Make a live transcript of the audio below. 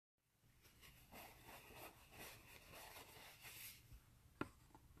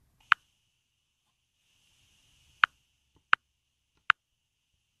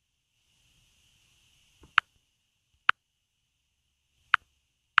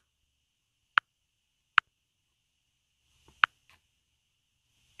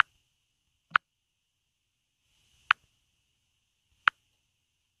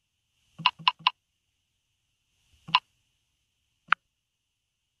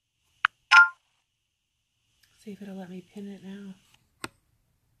see if it'll let me pin it now.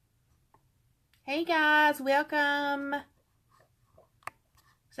 Hey guys, welcome.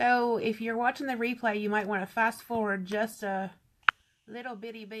 So if you're watching the replay, you might want to fast forward just a little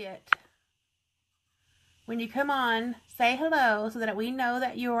bitty bit. When you come on, say hello so that we know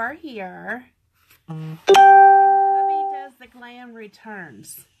that you are here. And Hubby Does the Glam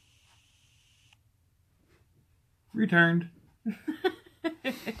returns. Returned.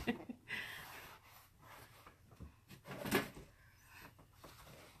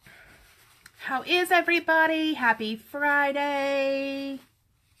 How is everybody? Happy Friday.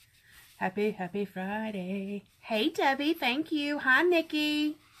 Happy Friday. Hey Debbie, thank you. Hi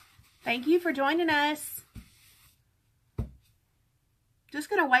Nikki. Thank you for joining us. Just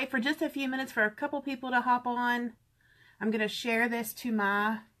going to wait for just a few minutes for a couple people to hop on. I'm going to share this to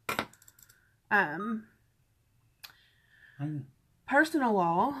my personal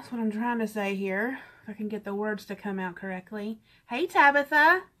wall. That's what I'm trying to say here. If I can get the words to come out correctly. Hey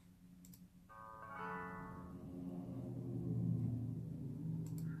Tabitha.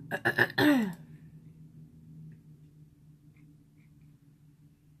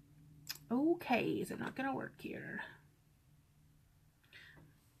 Okay, is it not going to work here?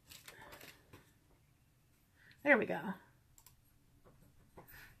 There we go.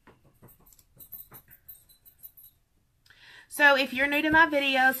 So if you're new to my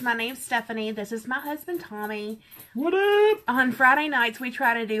videos, my name's Stephanie. This is my husband, Tommy. What up? On Friday nights, we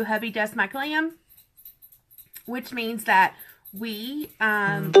try to do Hubby Does My Glam, which means that we he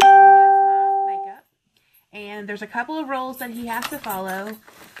does my makeup, and there's a couple of rules that he has to follow.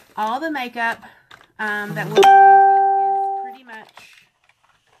 All the makeup that we'll be using is pretty much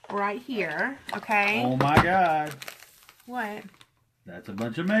right here, okay? Oh my God. What? That's a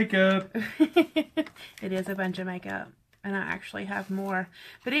bunch of makeup. It is a bunch of makeup, and I actually have more.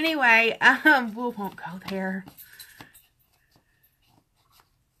 But anyway, we won't go there.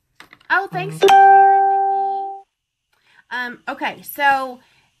 Oh, thanks for sharing, Nikki. Okay, so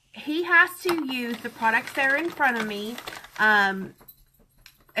he has to use the products that are in front of me.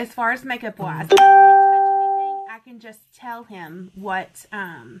 As far as makeup wise, I can't touch anything. I can just tell him what.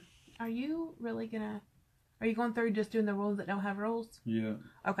 Are you really gonna? Are you going through just doing the rules that don't have rules? Yeah.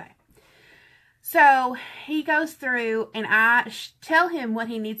 Okay. So he goes through, and I tell him what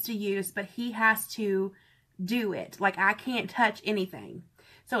he needs to use, but he has to do it. Like, I can't touch anything.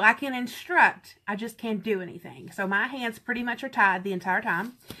 So I can instruct, I just can't do anything. So my hands pretty much are tied the entire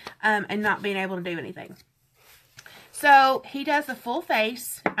time, and not being able to do anything. So he does a full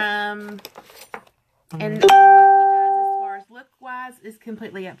face, and what he does as far as look-wise is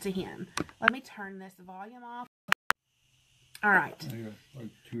completely up to him. Let me turn this volume off. All right. I got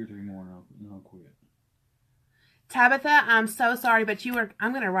like 2 or 3 more and I'll quit. Tabitha, I'm so sorry, but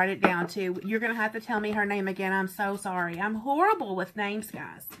I'm going to write it down too. You're going to have to tell me her name again. I'm so sorry. I'm horrible with names,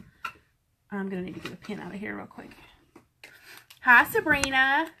 guys. I'm going to need to get a pen out of here real quick. Hi,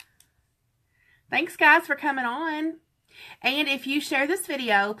 Sabrina. Thanks, guys, for coming on. And if you share this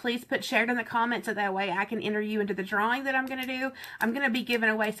video, please put shared in the comments so that way I can enter you into the drawing that I'm going to do. I'm going to be giving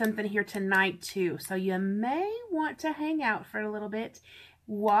away something here tonight, too. So you may want to hang out for a little bit.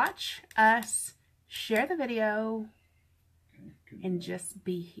 Watch us share the video and just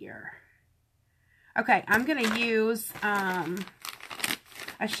be here. Okay, I'm going to use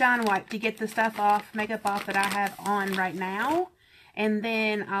a shine wipe to get the stuff off, makeup off that I have on right now. And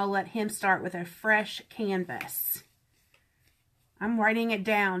then I'll let him start with a fresh canvas. I'm writing it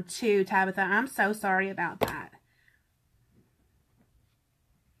down too, Tabitha. I'm so sorry about that.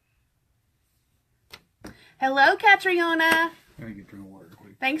 Hello, Catriona. Let me get drink water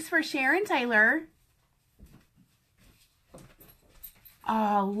quick. Thanks for sharing, Taylor.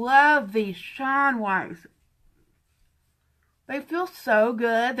 Oh, love these shine wipes. They feel so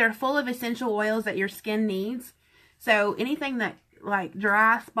good. They're full of essential oils that your skin needs. So anything that like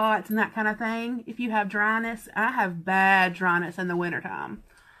dry spots and that kind of thing, if you have dryness, I have bad dryness in the wintertime.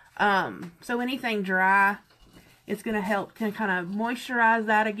 So anything dry, it's going to help to kind of moisturize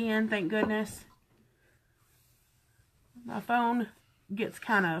that again, thank goodness. My phone gets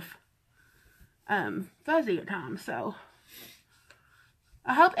kind of fuzzy at times, so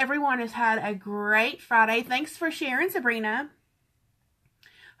I hope everyone has had a great Friday. Thanks for sharing, Sabrina.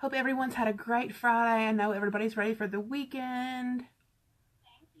 Hope everyone's had a great Friday. I know everybody's ready for the weekend.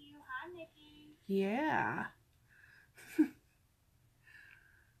 Thank you. Hi, Nikki. Yeah.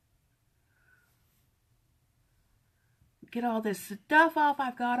 Get all this stuff off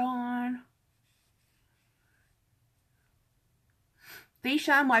I've got on. These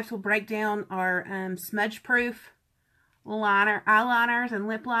shine wipes will break down our smudge-proof eyeliners and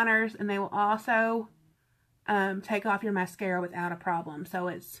lip liners, and they will also take off your mascara without a problem. So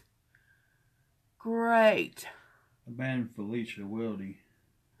it's great. Abandoned Felicia Wildy.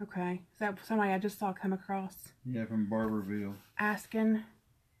 Okay. Is that somebody I just saw come across? Yeah, from Barberville. Asking.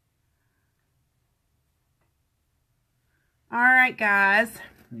 Alright, guys.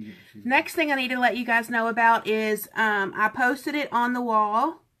 Next thing I need to let you guys know about is I posted it on the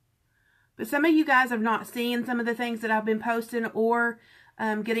wall. But some of you guys have not seen some of the things that I've been posting or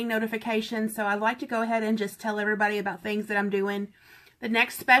getting notifications. So I'd like to go ahead and just tell everybody about things that I'm doing. The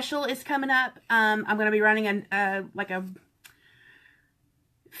next special is coming up. I'm going to be running a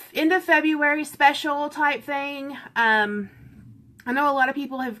end of February special type thing. I know a lot of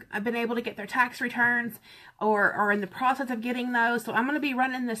people have been able to get their tax returns or are in the process of getting those. So I'm going to be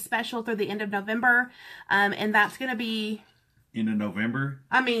running this special through the end of November. And that's going to be... End of November?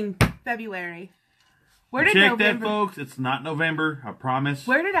 I mean, February. Where did Check November... that, folks. It's not November. I promise.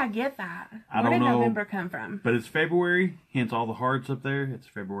 Where did I get that? I Where don't did know. November come from? But it's February. Hence all the hearts up there. It's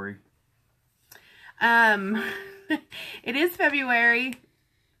February. It is February.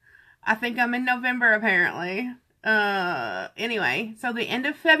 I think I'm in November, apparently. Anyway, so the end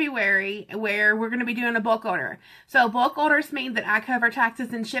of February, where we're going to be doing a bulk order. So bulk orders mean that I cover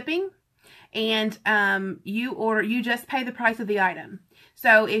taxes and shipping, and you just pay the price of the item.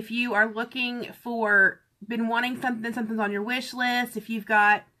 So if you are looking for, been wanting something's on your wish list, if you've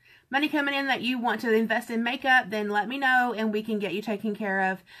got money coming in that you want to invest in makeup, then let me know and we can get you taken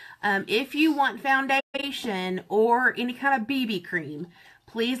care of. If you want foundation or any kind of BB cream,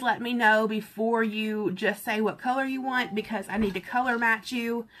 please let me know before you just say what color you want, because I need to color match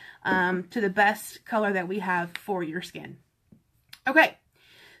you to the best color that we have for your skin. Okay,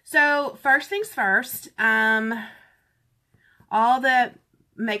 so first things first, all the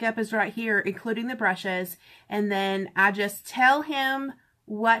makeup is right here, including the brushes, and then I just tell him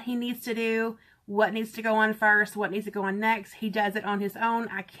what he needs to do, what needs to go on first, what needs to go on next. He does it on his own.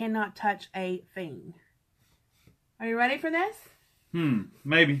 I cannot touch a thing. Are you ready for this?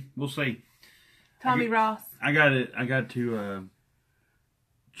 Maybe. We'll see. Tommy Ross. I got to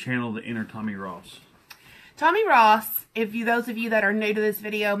channel the inner Tommy Ross. Tommy Ross, those of you that are new to this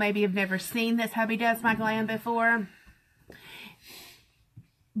video, maybe have never seen this Hubby Does My Glam before.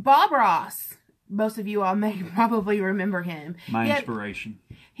 Bob Ross, most of you all may probably remember him. My inspiration.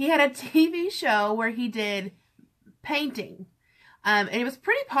 He had a TV show where he did painting. And it was a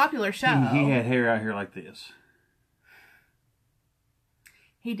pretty popular show. He had hair out here like this.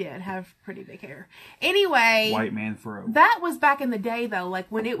 He did have pretty big hair. Anyway. White man fro. That was back in the day, though, like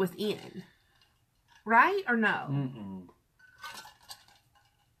when it was in. Right? Or no?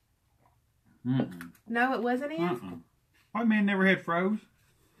 No, it wasn't in? White man never had froze.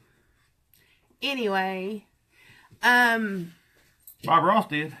 Anyway. Bob Ross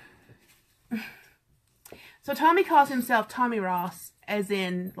did. So Tommy calls himself Tommy Ross, as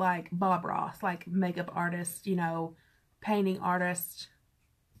in, like, Bob Ross, like makeup artist, painting artist.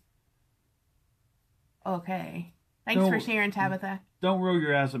 Okay. Thanks for sharing, Tabitha. Don't roll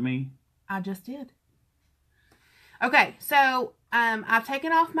your eyes at me. I just did. Okay, so I've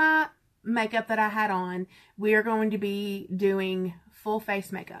taken off my makeup that I had on. We are going to be doing full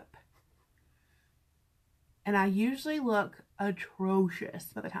face makeup. And I usually look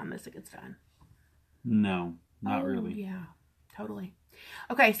atrocious by the time this gets done. No, not really. Yeah, totally.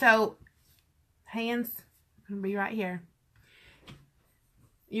 Okay, so hands are going to be right here.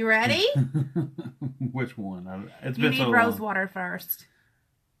 You ready? Which one? It's you been need so rose long. water first. Is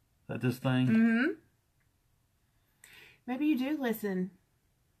that this thing? Mm-hmm. Maybe you do listen.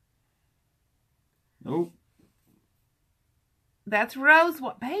 Nope. That's rose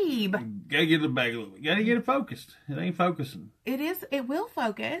water. Babe. Gotta get it back a little bit. Gotta get it focused. It ain't focusing. It will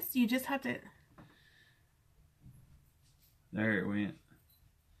focus. You just have to. There it went.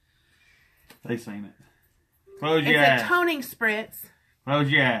 They seen it. Close your eyes. It's a toning spritz.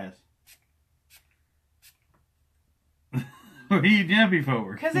 Close your eyes. What are you jumpy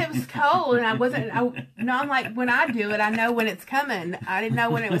for? Because it was cold and I'm like, when I do it, I know when it's coming. I didn't know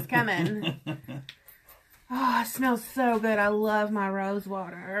when it was coming. Oh, it smells so good. I love my rose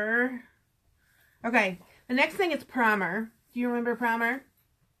water. Okay, the next thing is primer. Do you remember primer?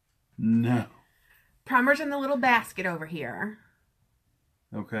 No. Primer's in the little basket over here.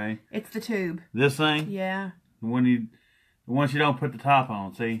 Okay. It's the tube. This thing? Yeah. The one she don't put the top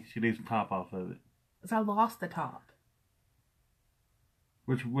on. See? She leaves the top off of it. So I lost the top.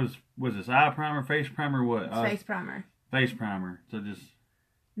 Which was this eye primer, face primer, what? It's face primer. Face primer. So just...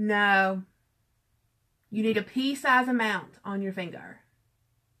 No. You need a pea-size amount on your finger.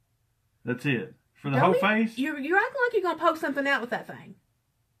 That's it. For the whole face? You're acting like you're going to poke something out with that thing.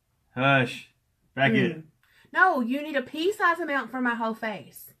 Hush. Back it. No, you need a pea-size amount for my whole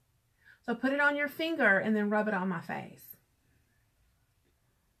face. So put it on your finger and then rub it on my face.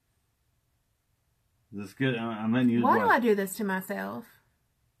 This good. I'm letting you. Why do I do this to myself?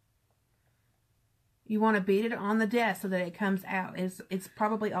 You want to beat it on the desk so that it comes out. It's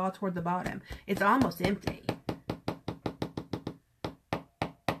probably all toward the bottom. It's almost empty.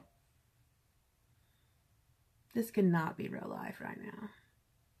 This cannot be real life right now.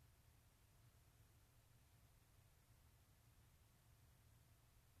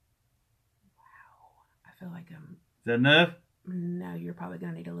 Wow. I feel like I'm... Is that enough? No, you're probably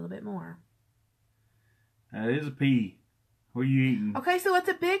going to need a little bit more. That is a pea. What are you eating? Okay, so it's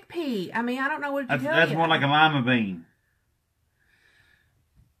a big pea. I mean, I don't know what to tell you. That's more like a lima bean.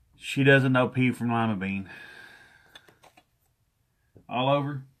 She doesn't know pea from lima bean. All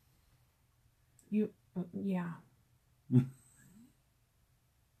over? Yeah.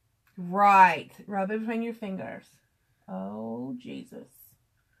 Right. Rub it between your fingers. Oh, Jesus.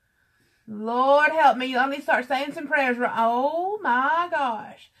 Lord help me. Let me start saying some prayers. Oh, my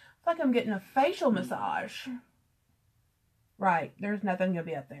gosh. It's like I'm getting a facial massage. Right. There's nothing going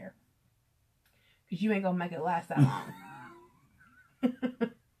to be up there. Because you ain't going to make it last that long.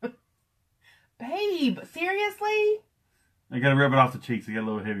 Babe, seriously? I got to rub it off the cheeks. I got a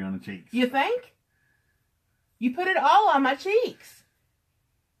little heavy on the cheeks. You think? You put it all on my cheeks.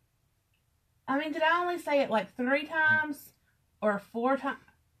 I mean, did I only say it like 3 times? Or 4 times?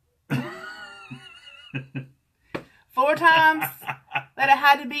 4 times that it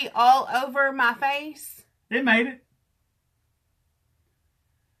had to be all over my face? It made it.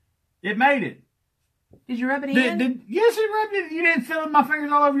 It made it. Did you rub it in? Yes, it rubbed it. You didn't fill my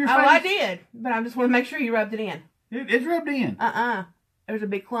fingers all over your face. Oh, I did. But I just want to make sure you rubbed it in. It's rubbed in. There's a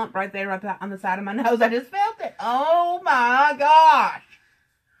big clump right there right on the side of my nose. I just felt it. Oh, my gosh.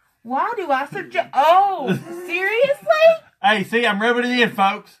 Why do I suggest... Oh, seriously? Hey, see, I'm rubbing it in,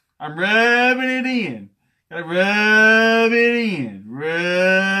 folks. I'm rubbing it in. Gotta rub it in.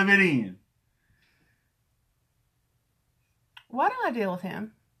 Rub it in. Why do I deal with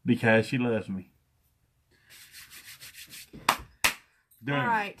him? Because she loves me. All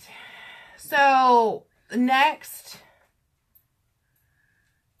right. So, next...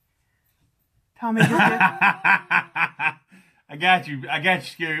 Tommy, just I got you. I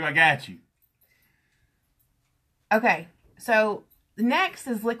got you, Scoob. I got you. Okay. So, next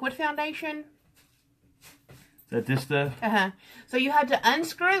is liquid foundation. Is that this stuff? Uh-huh. So, you had to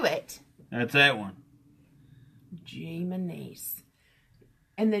unscrew it. That's that one. Gee, my niece.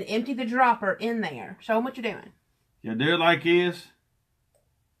 And then empty the dropper in there. Show them what you're doing. You do it like this?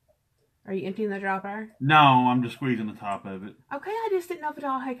 Are you emptying the dropper? No, I'm just squeezing the top of it. Okay, I just didn't know if it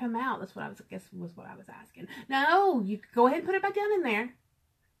all had come out. That's what I was asking. No, you go ahead and put it back down in there.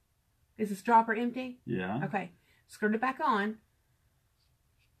 Is this dropper empty? Yeah. Okay. Screw it back on.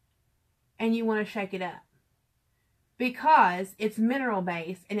 And you want to shake it up. Because it's mineral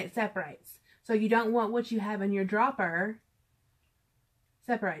based and it separates. So you don't want what you have in your dropper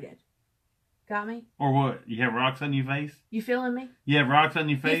separated. Got me? Or what? You have rocks on your face? You feeling me? You have rocks on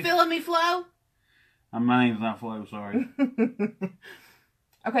your face? You feeling me, Flo? My name's not Flo, sorry.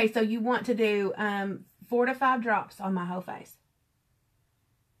 Okay, so you want to do 4 to 5 drops on my whole face.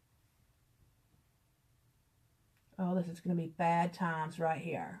 Oh, this is going to be bad times right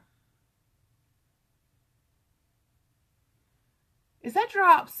here. Is that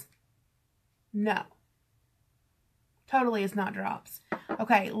drops? No. Totally is not drops.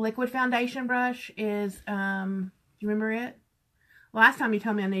 Okay, liquid foundation brush is, do you remember it? Last time you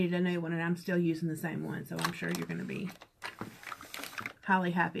told me I needed a new one, and I'm still using the same one, so I'm sure you're going to be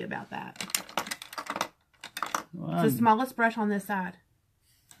highly happy about that. Well, It's the smallest brush on this side.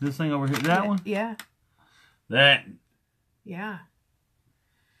 This thing over here, that one? Yeah. That. Yeah.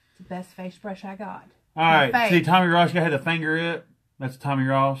 It's the best face brush I got. Alright, see, Tommy Ross got to have the finger up. That's Tommy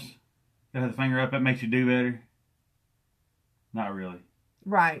Ross. Got to have the finger up. That makes you do better. Not really.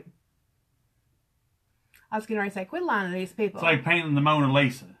 Right. I was getting ready to say, quit lying to these people. It's like painting the Mona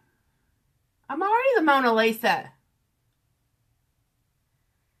Lisa. I'm already the Mona Lisa.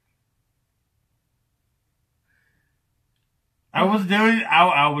 I was doing,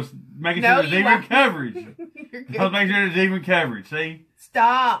 I was making sure there's even coverage. You're I was making sure there's even coverage, see?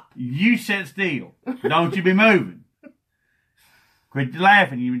 Stop. You sit still. Don't you be moving. Quit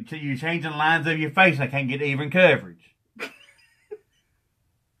laughing. You're changing the lines of your face. I can't get even coverage.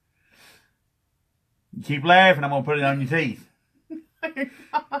 You keep laughing, I'm going to put it on your teeth. You're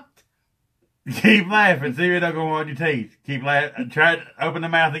not. Keep laughing. See if it don't go on your teeth. Keep laughing. Try to open the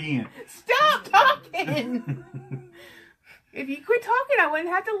mouth again. Stop talking. If you quit talking, I wouldn't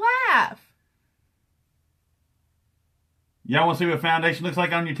have to laugh. Y'all want to see what foundation looks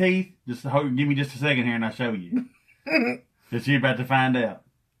like on your teeth? Just give me just a second here and I'll show you. Because you're about to find out.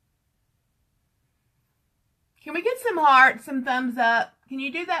 Can we get some hearts, some thumbs up? Can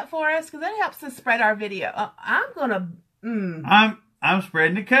you do that for us? Because that helps us spread our video. I'm gonna. I'm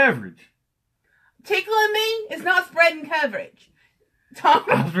spreading the coverage. Tickling me is not spreading coverage. Tom.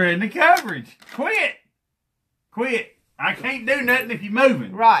 I'm spreading the coverage. Quit. I can't do nothing if you're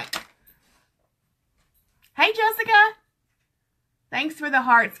moving. Right. Hey, Jessica. Thanks for the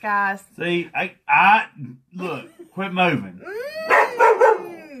hearts, guys. See, I look. Quit moving.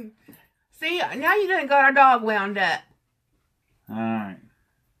 See, now you done got our dog wound up. All right.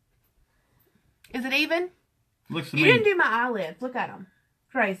 Is it even? Looks to You me. didn't do my eyelids. Look at them.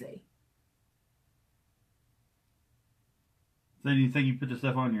 Crazy. So you think you put the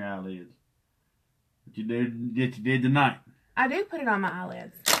stuff on your eyelids? That you did tonight. I do put it on my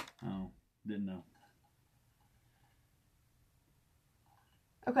eyelids. Oh, didn't know.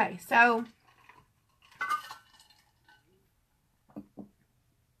 Okay, so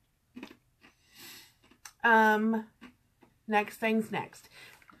next thing's next.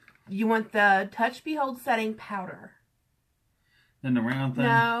 You want the Touch Behold setting powder. Then the round thing.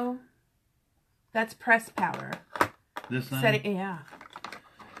 No. That's pressed powder. This thing. Setting, yeah.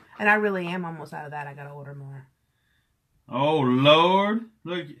 And I really am almost out of that. I gotta order more. Oh Lord!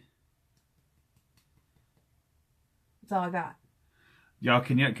 Look, That's all I got. y'all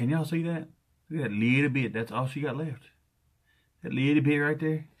can y'all see that? Look at that little bit. That's all she got left. That little bit right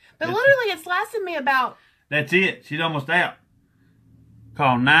there. But That's literally, it's lasted me about. That's it. She's almost out.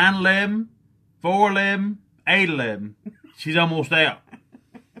 Call 911, 411, 811. She's almost out.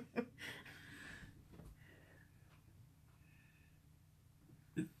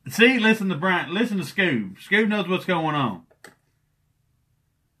 See, listen to Brian. Listen to Scoob. Scoob knows what's going on.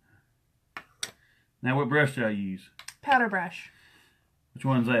 Now, what brush do I use? Powder brush. Which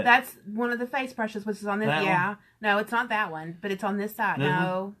one's that? That's one of the face brushes, which is on this. That yeah. one? No, it's not that one, but it's on this side. This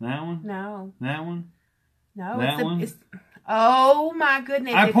No. one? That one? No. That one? No. That one? It's, oh my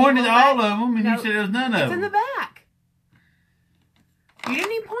goodness. I If pointed you to will all let- of them, and No, you said there was none of It's them. in the back. You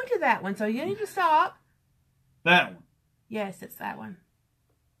didn't even point to that one, so you need to stop. That one. Yes, it's that one.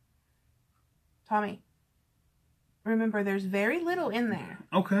 Tommy, remember there's very little in there.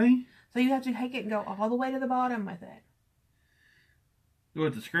 Okay. So you have to take it and go all the way to the bottom with it. Go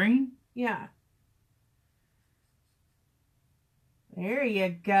at the screen. Yeah. There you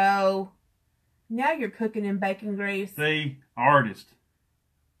go. Now you're cooking in bacon grease. See, artist.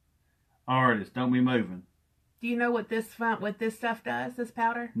 Don't be moving. Do you know what this stuff does, this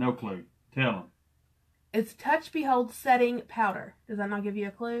powder? No clue. Tell them. It's Touch Behold setting powder. Does that not give you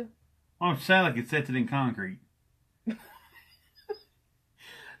a clue? Oh, it sounds like it sets it in concrete.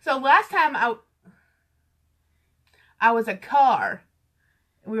 So last time I was a car.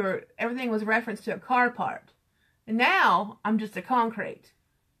 Everything was referenced to a car part. And now I'm just a concrete.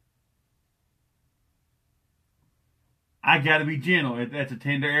 I gotta be gentle. That's a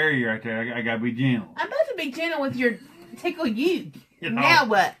tender area right there. I gotta be gentle. I'm about to be gentle with your tickle you. Get Now off.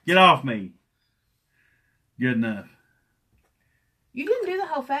 what? Get off me. Good enough. You didn't do the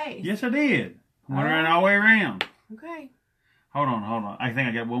whole face. Yes, I did. I went around all the way around. Okay. Hold on. I think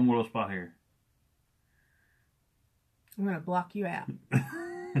I got one more little spot here. I'm going to block you out.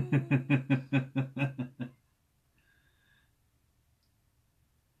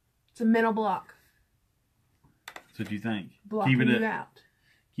 It's a mental block. That's what you think. Blocking Keep it you up. out.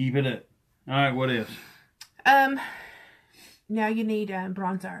 Keep it up. All right, what else? Now you need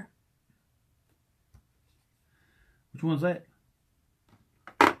bronzer. Which one's that?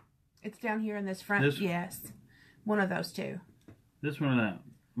 It's down here in this front. This? Yes. One of those two. This one or that?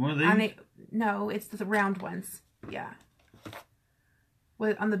 One of these? No, it's the round ones. Yeah.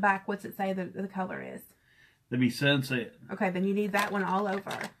 On the back, what's it say the color is? That'd be sunset. Okay, then you need that one all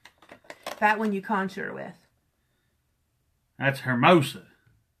over. That one you contour with. That's Hermosa.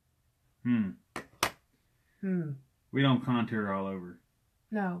 We Hmm. don't contour all over.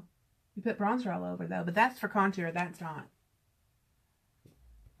 No. You put bronzer all over, though. But that's for contour. That's not.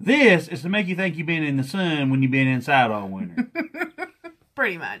 This is to make you think you've been in the sun when you've been inside all winter.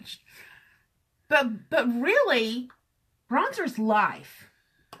 Pretty much. But really, bronzer's life.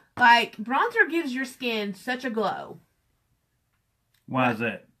 Like, bronzer gives your skin such a glow. Why is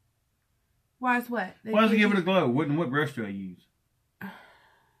that? Why is what? Why does it gives give it a you- glow? What brush do I use?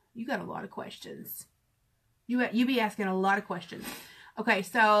 You got a lot of questions. You be asking a lot of questions. Okay,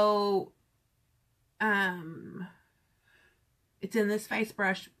 so it's in this face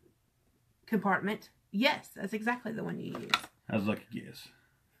brush compartment. Yes, that's exactly the one you use. I was lucky guess.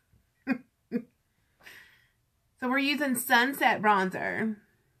 So we're using Sunset Bronzer.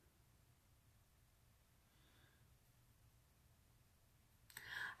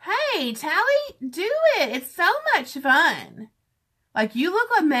 Hey, Tally, do it. It's so much fun. Like, you look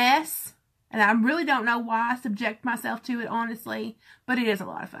a mess, and I really don't know why I subject myself to it, honestly, but it is a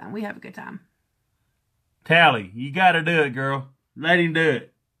lot of fun. We have a good time. Tally, you got to do it, girl. Let him do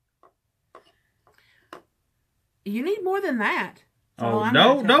it. You need more than that. That's all Oh, I'm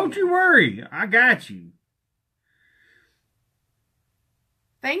no, gonna tell don't you worry. I got you.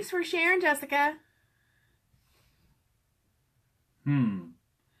 Thanks for sharing, Jessica.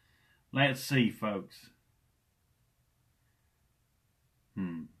 Let's see, folks.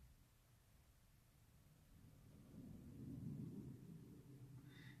 Is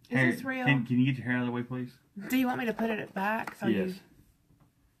this real? Can you get your hair out of the way, please? Do you want me to put it back so Yes. you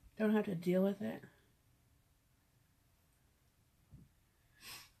don't have to deal with it?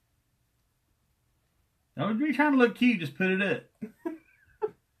 Don't be trying to look cute. Just put it up.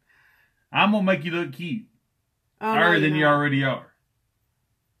 I'm going to make you look cute. Oh, Other no, than you you're not. already are.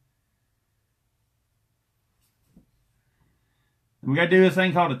 We got to do this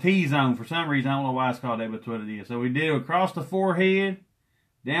thing called a T-zone. For some reason, I don't know why it's called that, but that's what it is. So we do across the forehead,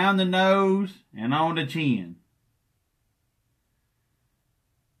 down the nose, and on the chin.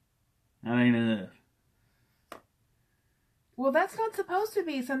 That ain't enough. Well, that's not supposed to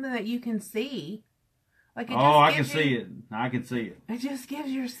be something that you can see. Like it Oh, I just can gives see you, it. I can see it. It just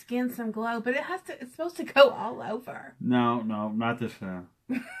gives your skin some glow, but it's supposed to go all over. No, not this time.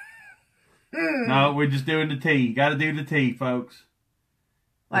 No, we're just doing the T. Got to do the T, folks.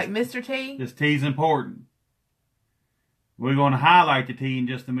 Like Mr. T? This T's important. We're going to highlight the T in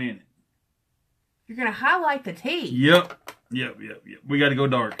just a minute. You're going to highlight the T? Yep. We got to go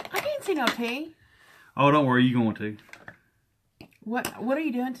dark. I can't see no T. Oh, don't worry. You're going to. What are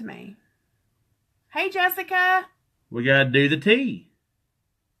you doing to me? Hey, Jessica. We got to do the T.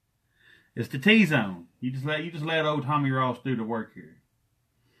 It's the T-zone. You just let old Tommy Ross do the work here.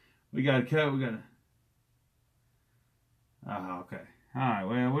 We got to cut. We got to. Oh, okay. All right.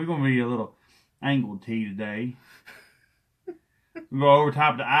 Well, we're going to be a little angled T today. We go over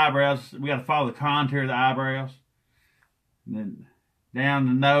top of the eyebrows. We got to follow the contour of the eyebrows. And then down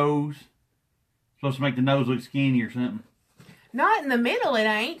the nose. Supposed to make the nose look skinny or something. Not in the middle, it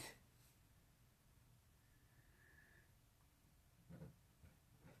ain't.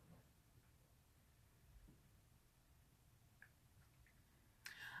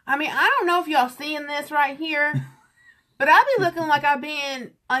 I mean, I don't know if y'all seeing this right here, but I be looking like I've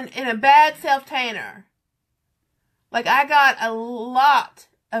been in a bad self-tanner. Like, I got a lot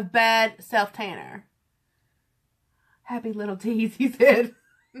of bad self-tanner. Happy little tease, he said.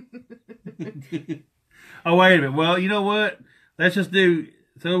 Oh, wait a minute. Well, you know what? Let's just do...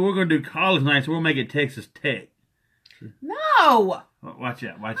 So we're going to do college night, so we'll make it Texas Tech. No! Watch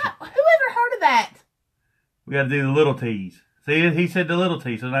out. Who ever heard of that? We got to do the little T's. See, he said the little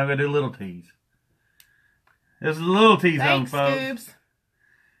T, so now we got to do little T's. This is the little T zone, Thanks, folks. Scoobs.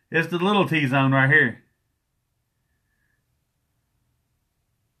 It's the little T zone right here.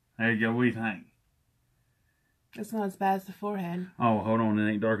 There you go. What do you think? It's not as bad as the forehead. Oh, hold on.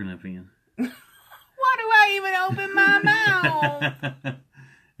 It ain't dark enough in. Why do I even open my mouth?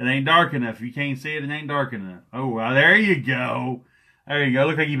 It ain't dark enough. If you can't see it, it ain't dark enough. Oh, well, there you go. There you go.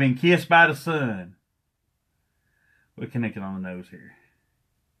 Look like you've been kissed by the sun. We're connected on the nose here.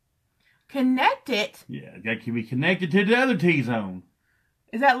 Connect it? Yeah, that can be connected to the other T-zone.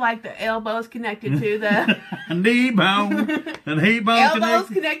 Is that like the elbows connected to the... Knee bone. The knee bone elbows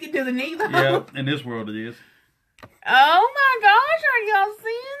connected. connected to the knee bone? Yep, in this world it is. Oh my gosh, are y'all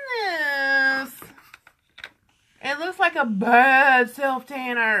seeing this? It looks like a bad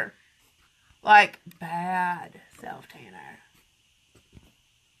self-tanner. Like, bad self-tanner.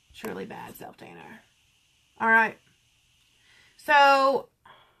 Truly bad self-tanner. Alright. So,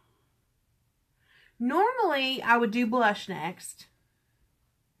 normally I would do blush next.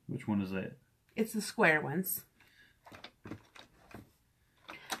 Which one is that? It's the square ones.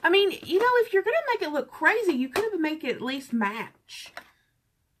 I mean, you know, if you're going to make it look crazy, you could have made it at least match.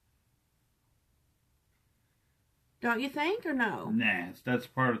 Don't you think, or no? Nah, that's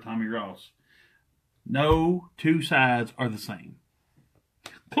part of Tommy Ross. No two sides are the same.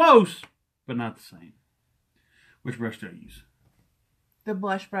 Close, but not the same. Which brush do I use? The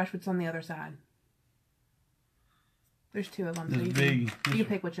blush brush was on the other side. There's two of them. This So you big. can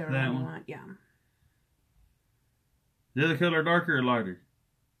pick whichever that one you one? want. Yeah. The other color darker or lighter?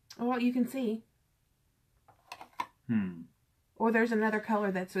 Well, you can see. Or there's another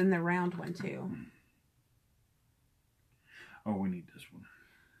color that's in the round one, too. Oh, we need this one.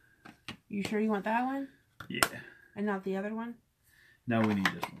 You sure you want that one? Yeah. And not the other one? No, we need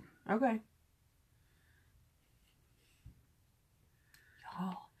this one. Okay.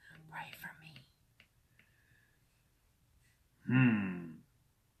 Y'all, pray for me.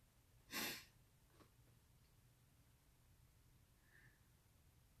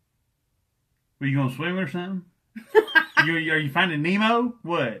 Are you going swimming or something? Are you finding Nemo?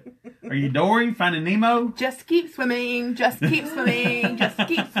 What? Are you Dory finding Nemo? Just keep swimming, just keep swimming, just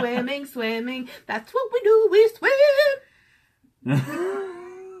keep swimming, swimming. That's what we do, we swim.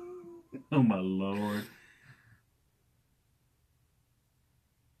 Oh my Lord.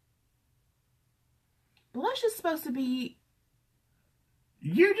 Blush is supposed to be...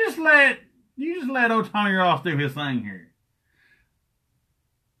 You just let old Tommy Ross do his thing here.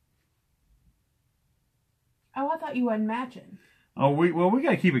 Oh, I thought you wasn't matching. Oh, we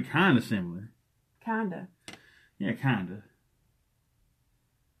gotta keep it kind of similar. Kinda. Yeah, kind of.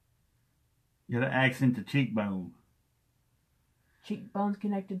 You gotta accent the cheekbone. Cheekbones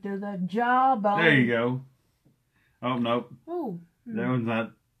connected to the jawbone. There you go. Oh, nope. Oh. That one's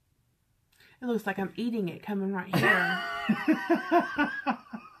not. It looks like I'm eating it coming right here.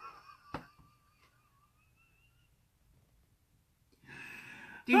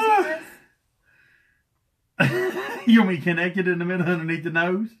 Do you see this? You want me connected in the middle underneath the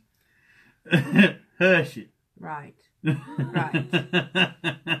nose? Hush it. Right. Right.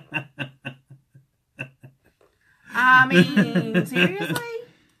 I mean, seriously?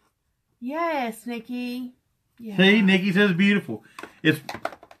 Yes, Nikki. Yeah. See, Nikki says beautiful.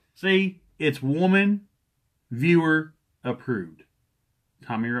 It's woman, viewer approved.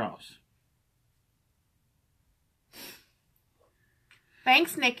 Tommy Ross.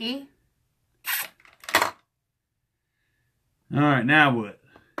 Thanks, Nikki. All right, now what?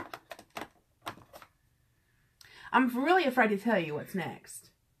 I'm really afraid to tell you what's next.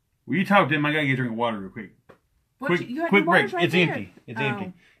 Will you talk to him? I gotta get a drink of water real quick. What, you Quick break. right It's there. empty. It's Oh.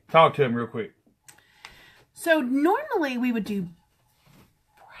 empty. Talk to him real quick. So normally we would do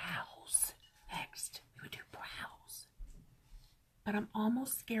brows next. We would do brows. But I'm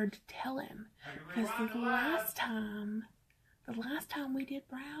almost scared to tell him. Because the last time we did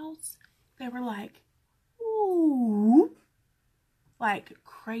brows, they were like, ooh. Like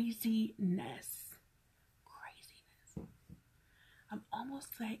craziness. I'm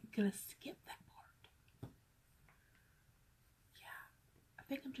almost gonna skip that part. Yeah. I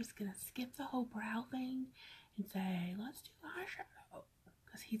think I'm just gonna skip the whole brow thing and say, let's do eyeshadow.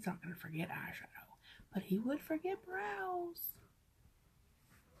 Because he's not gonna forget eyeshadow. But he would forget brows.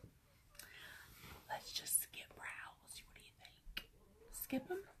 Let's just skip brows. What do you think? Skip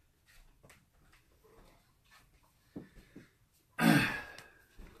them?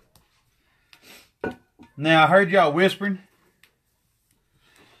 Now, I heard y'all whispering.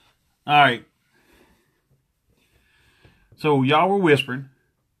 Alright. So, y'all were whispering.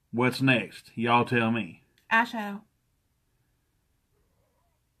 What's next? Y'all tell me. Eyeshadow.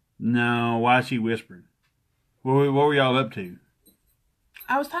 No, why is she whispering? What were y'all up to?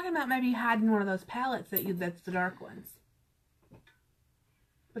 I was talking about maybe hiding one of those palettes that's the dark ones.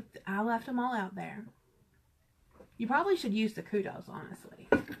 But I left them all out there. You probably should use the Kudos, honestly.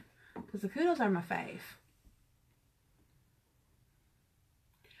 Because the Kudos are my fave.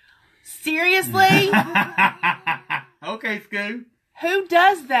 Seriously? Okay, Scoob. Who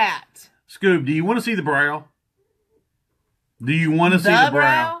does that? Scoob, do you want to see the brow? Do you want to see the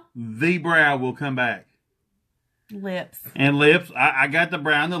brow? The brow will come back. Lips. And lips. I got the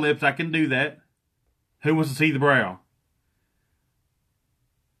brow and the lips. I can do that. Who wants to see the brow?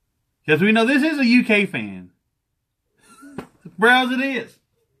 Because we know this is a UK fan. Brows it is.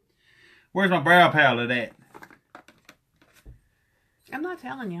 Where's my brow palette at? I'm not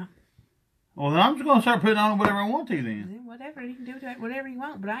telling you. Well, then I'm just going to start putting on whatever I want to then. Whatever. You can do whatever you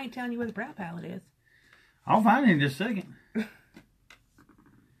want. But I ain't telling you where the brow palette is. I'll find it in just a second.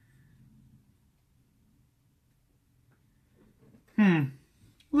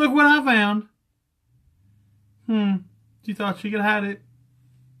 Look what I found. She thought she could hide it.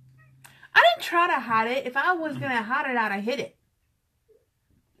 I didn't try to hide it. If I was going to hide it, I'd have hid it.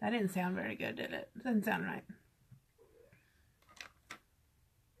 That didn't sound very good, did it? It doesn't sound right.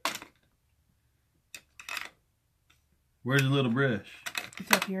 Where's the little brush?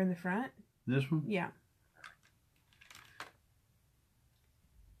 It's up here in the front. This one? Yeah.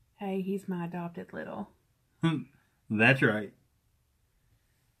 Hey, he's my adopted little. That's right.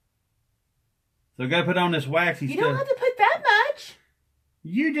 So I gotta put on this waxy You stuff. don't have to put that much.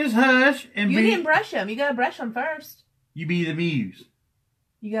 You just hush and You be. didn't brush them. You gotta brush them first. You be the muse.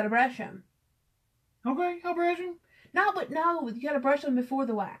 You gotta brush them. Okay, I'll brush them. No, but no, you gotta brush them before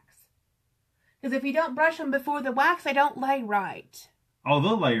the wax. Because if you don't brush them before the wax, they don't lay right. Oh,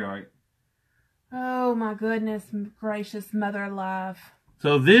 they'll lay right. Oh my goodness gracious, mother alive.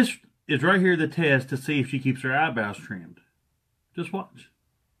 So this is right here the test to see if she keeps her eyebrows trimmed. Just watch.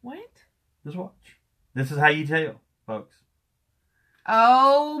 What? Just watch. This is how you tell, folks.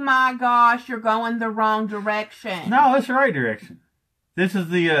 Oh my gosh, you're going the wrong direction. No, it's the right direction. This is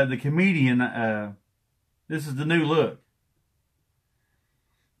the comedian. This is the new look.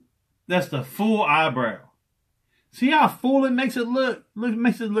 That's the full eyebrow. See how full it makes it look?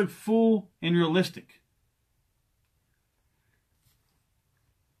 Makes it look full and realistic.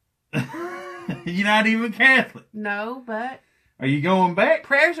 You're not even Catholic. No, but Are you going back?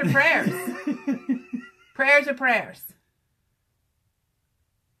 prayers are prayers. Prayers are prayers.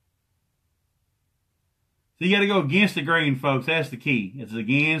 So you got to go against the grain, folks. That's the key. It's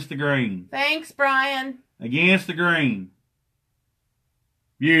against the grain. Thanks, Brian. Against the grain.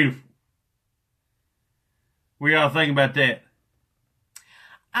 Beautiful. What y'all think about that?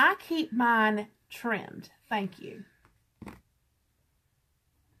 I keep mine trimmed. Thank you.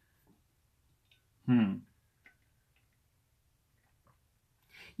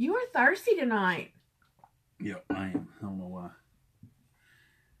 You are thirsty tonight. Yep, I am. I don't know why.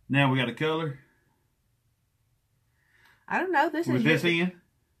 Now we got a color. I don't know. This With is this in?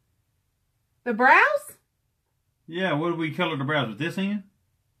 the brows? Yeah, what do we color the brows with this in?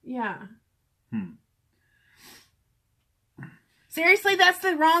 Yeah. Seriously, that's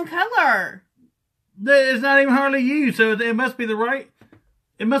the wrong color. It's not even hardly used, so it must be the right.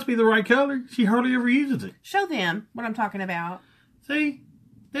 It must be the right color. She hardly ever uses it. Show them what I'm talking about. See,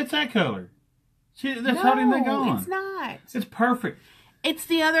 that's that color. That's hardly been No, gone. it's not. It's perfect. It's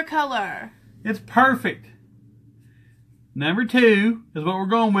the other color. It's perfect. Number 2 is what we're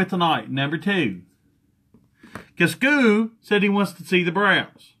going with tonight. Number 2. Because Scoo said he wants to see the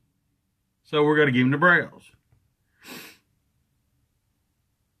brows. So we're going to give him the brows.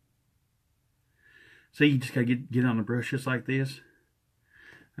 See, you just got to get on the brush just like this.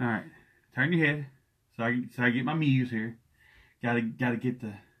 All right. Turn your head. So I get my muse here. Got to get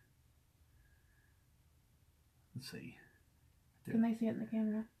the... Let's see. Can they see it in the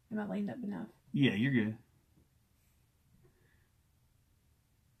camera? Am I leaned up enough? Yeah, you're good.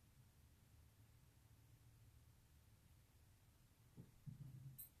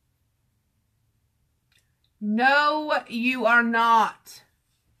 No, you are not.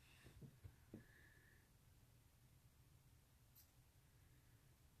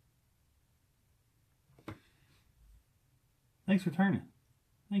 Thanks for turning.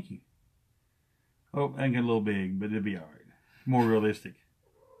 Thank you. Oh, I got a little big, but it'll be all right. More realistic.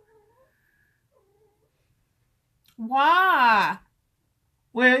 Why?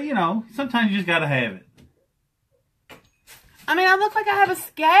 Well, you know, sometimes you just got to have it. I mean, I look like I have a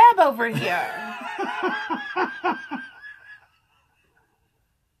scab over here.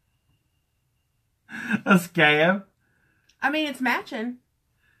 A scab? I mean, it's matching.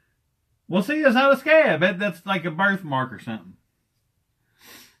 Well, see, it's not a scab. That's like a birthmark or something.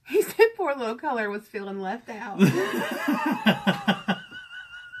 He said poor little color was feeling left out.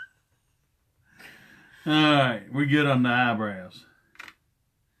 Alright, we're good on the eyebrows.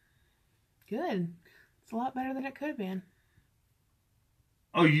 Good. It's a lot better than it could have been.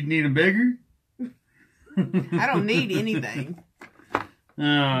 Oh, you need them bigger? I don't need anything.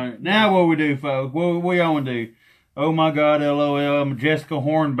 Alright, now what we do, folks? What y'all want to do? Oh my God, LOL, I'm Jessica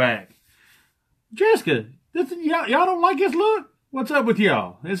Hornback. Jessica, y'all don't like this look? What's up with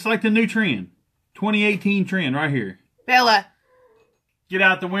y'all? It's like the new trend. 2018 trend right here. Bella. Get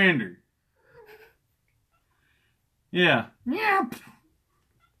out the window. Yeah.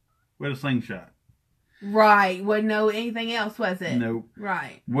 With a slingshot. Right. Wouldn't know anything else, was it? Nope.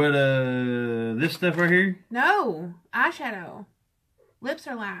 Right. What, this stuff right here? No. Eyeshadow. Lips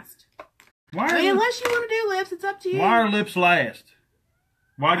are last. Why I mean, unless you want to do lips, it's up to you. Why are lips last?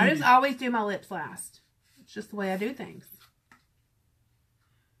 Why do I you just always do my lips last. It's just the way I do things.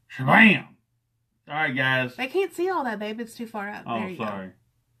 Shabam! Alright, guys. They can't see all that, babe. It's too far up. Oh, there you sorry. go.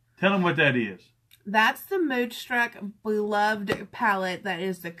 Tell them what that is. That's the Moodstruck Beloved palette that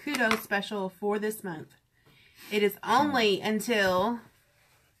is the Kudos special for this month. It is only until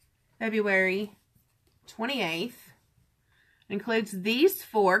February 28th. It includes these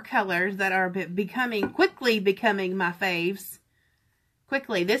 4 colors that are quickly becoming my faves.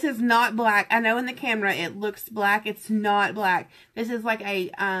 Quickly. This is not black. I know in the camera it looks black. It's not black. This is like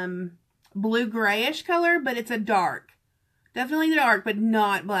a blue grayish color, but it's a dark. Definitely dark, but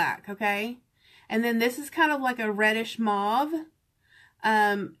not black, okay? And then this is kind of like a reddish mauve.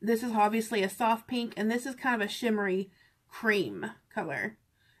 This is obviously a soft pink, and this is kind of a shimmery cream color.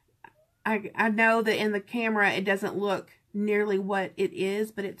 I know that in the camera it doesn't look nearly what it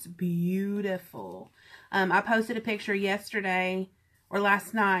is, but it's beautiful. I posted a picture yesterday or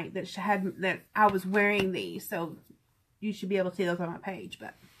last night that I was wearing these, so you should be able to see those on my page.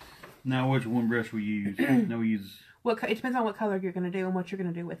 But now, which one brush we use? No, we use. it depends on what color you're going to do and what you're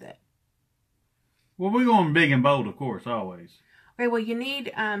going to do with it. Well, we're going big and bold, of course, always. Okay, well, you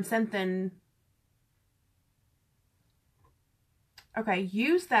need something. Okay,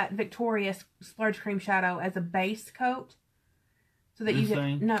 use that Victoria Splurge Cream Shadow as a base coat. So that This you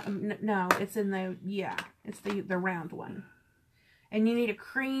thing? get, no, it's in the, yeah, it's the round one. And you need a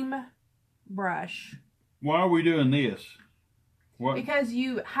cream brush. Why are we doing this? What? Because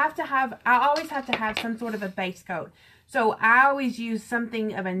you have to have, I always have to have some sort of a base coat. So I always use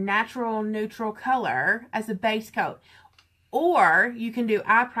something of a natural neutral color as a base coat. Or you can do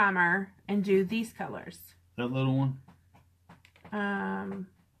eye primer and do these colors. That little one?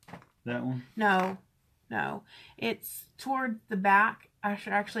 That one? No. It's toward the back.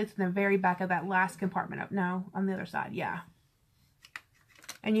 Actually, it's in the very back of that last compartment. No, on the other side. Yeah.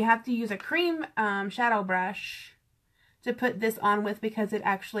 And you have to use a cream shadow brush to put this on with because it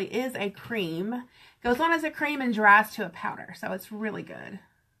actually is a cream. Goes on as a cream and dries to a powder. So it's really good.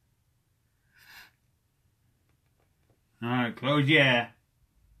 All right, close your eye.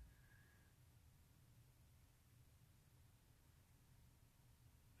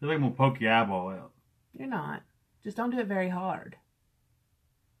 I feel like I'm going to poke your eyeball out. You're not. Just don't do it very hard.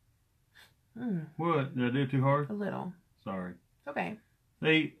 What? Did I do it too hard? A little. Sorry. Okay.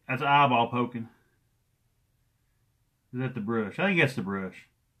 See, that's an eyeball poking. Is that the brush? I think that's the brush.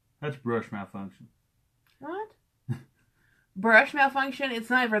 That's brush malfunction. What? Brush malfunction? It's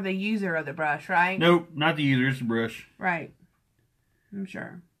not for the user of the brush, right? Nope, not the user. It's the brush. Right. I'm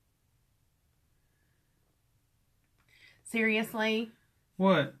sure. Seriously?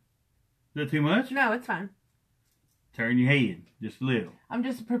 What? Is that too much? No, it's fine. Turn your head just a little. I'm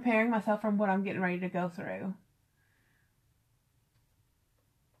just preparing myself from what I'm getting ready to go through.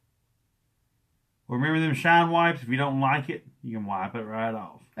 Well, remember them shine wipes? If you don't like it, you can wipe it right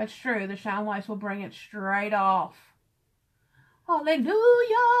off. That's true. The shine wipes will bring it straight off. Hallelujah!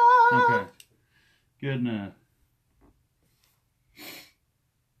 Okay. Good enough.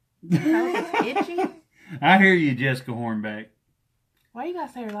 That was itchy. I hear you, Jessica Hornback. Why you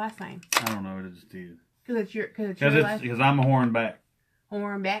gotta say her last name? I don't know. It just did. Because it's your last Because I'm a Hornback.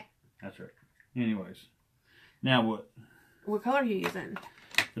 Hornback. That's right. Anyways. Now what? What color are you using?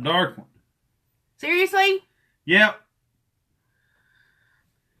 The dark one. Seriously? Yep.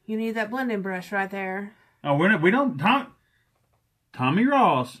 You need that blending brush right there. Oh, we don't. Tommy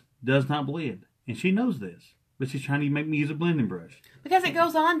Ross does not blend. And she knows this. But she's trying to make me use a blending brush. Because it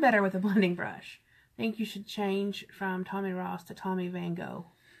goes on better with a blending brush. I think you should change from Tommy Ross to Tommy Van Gogh.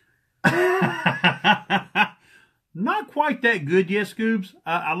 Not quite that good yet, Scoobs.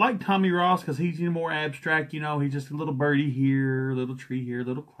 I like Tommy Ross because he's more abstract. He's just a little birdie here, a little tree here, a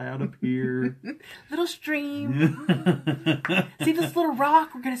little cloud up here. Little stream. See this little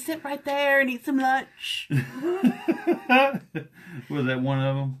rock? We're going to sit right there and eat some lunch. Was that one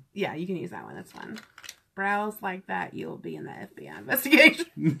of them? Yeah, you can use that one. That's fun. Browse like that, you'll be in the FBI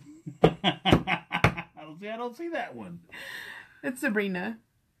investigation. I don't see that one. It's Sabrina.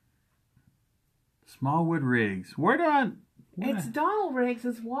 Smallwood Riggs. It's Donald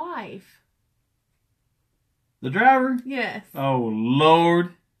Riggs' wife. The driver? Yes. Oh,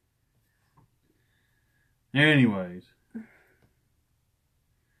 Lord. Anyways.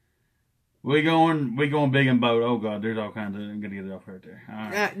 We going big and bold. Oh, God, there's all kinds of... I'm going to get it off right there.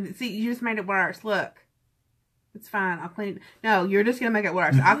 All right. See, you just made it worse. Look. It's fine. I'll clean it. No, you're just going to make it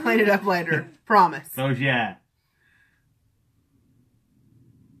worse. I'll clean it up later. Promise. Close your eye.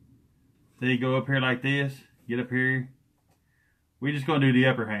 So you go up here like this. Get up here. We're just going to do the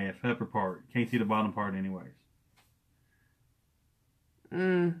upper part. Can't see the bottom part anyways.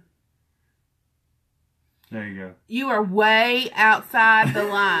 There you go. You are way outside the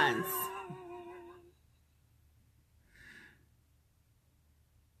lines.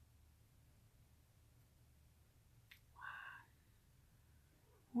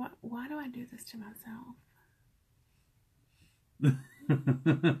 Why do I do this to myself?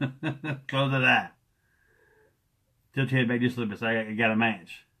 Close that eye. Tilt your head back just a little bit so I got a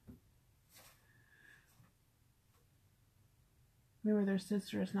match. Remember, they're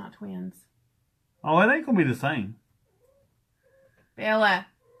sisters, not twins. Oh, it ain't going to be the same. Bella.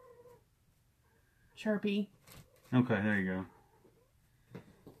 Chirpy. Okay, there you go.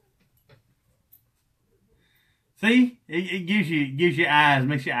 See? It gives you eyes,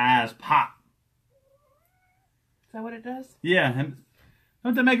 makes your eyes pop. Is that what it does? Yeah.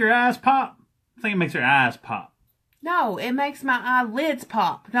 Don't that make her eyes pop? I think it makes her eyes pop. No, it makes my eyelids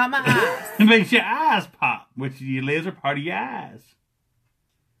pop, not my eyes. It makes your eyes pop, which your lids are part of your eyes.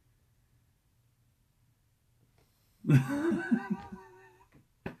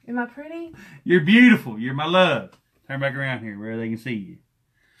 Am I pretty? You're beautiful. You're my love. Turn back around here where they can see you.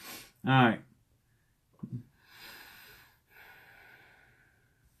 All right.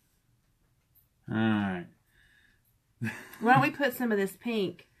 All right. Why don't we put some of this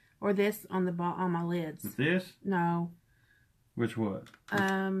pink or this on on my lids? With this? No. Which what?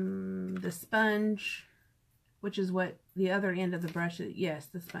 The sponge, which is what the other end of the brush is. Yes,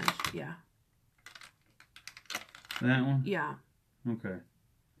 the sponge. Yeah. That one? Yeah. Okay.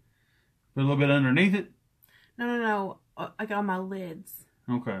 Put a little bit underneath it? No. Like on my lids.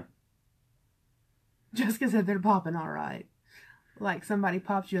 Okay. Jessica said they're popping all right. Like somebody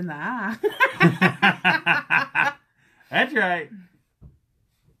popped you in the eye. That's right.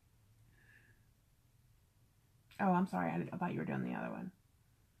 Oh, I'm sorry. I thought you were doing the other one.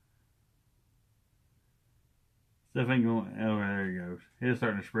 Stuff ain't going. Oh, there it goes. It's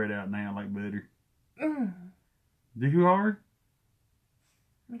starting to spread out now like butter. Too hard?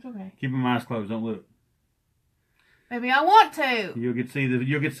 It's okay. Keep my eyes closed. Don't look. Maybe I want to. You'll get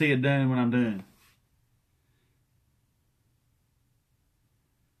to see it done when I'm done.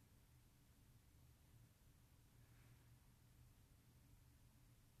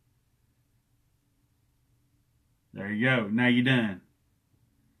 There you go. Now you're done.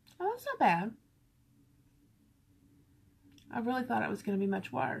 Oh, that's not bad. I really thought it was going to be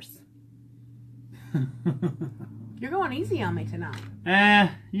much worse. You're going easy on me tonight.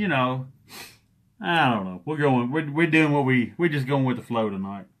 You know, I don't know. We're doing what we're just going with the flow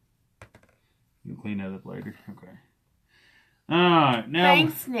tonight. You'll clean that up later. Okay. All right. Now.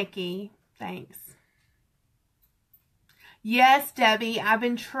 Thanks, Nikki. Thanks. Yes, Debbie, I've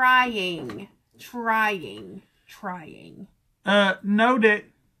been trying. No, that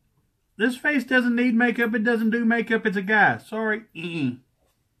this face doesn't need makeup. It doesn't do makeup. It's a guy. Sorry.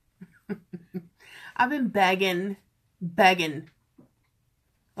 I've been begging.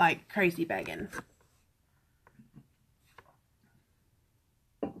 Like crazy begging.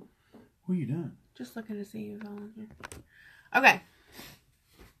 What are you doing? Just looking to see who's all in here. Okay.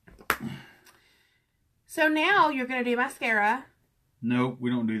 So now you're going to do mascara. Nope, we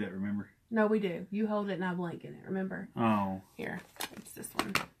don't do that, remember? No, we do. You hold it and I blink in it, remember? Oh. Here, it's this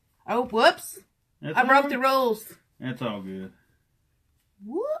one. Oh, whoops. That's I broke the rules. That's all good.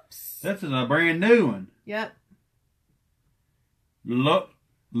 Whoops. That's a brand new one. Yep. Look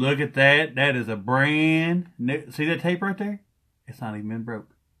at that. That is a brand new. See that tape right there? It's not even been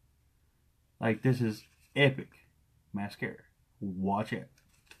broke. Like, this is epic mascara. Watch it.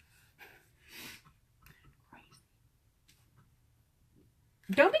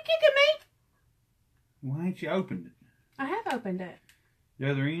 Don't be kicking me. Why ain't you opened it? I have opened it. The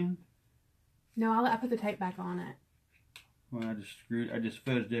other end? No, I put the tape back on it. Well, I just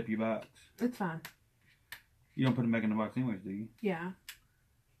fudged up your box. It's fine. You don't put them back in the box anyways, do you? Yeah.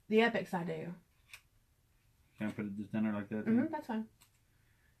 The Epics I do. Can I put it just down there like that? That's fine.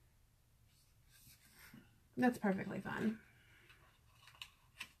 That's perfectly fine.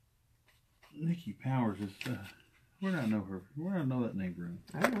 Nikki Powers is, where did I know her? Where did I know that name from?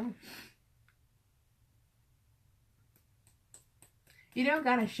 I don't know. You don't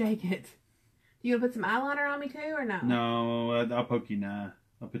gotta shake it. You gonna put some eyeliner on me too, or no? No, I'll poke you in the eye.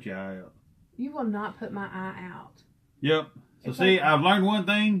 I'll put your eye out. You will not put my eye out. Yep. So It's see, okay. I've learned one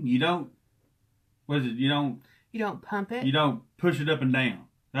thing. You don't, what is it? You don't pump it? You don't push it up and down.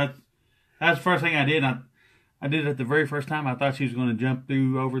 That's the first thing I did. I did it the very first time. I thought she was going to jump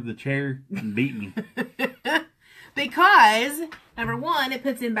through over the chair and beat me. Because, number one, it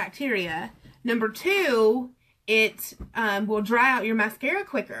puts in bacteria. Number two, it will dry out your mascara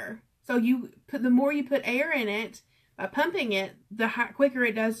quicker. So the more you put air in it, by pumping it, the quicker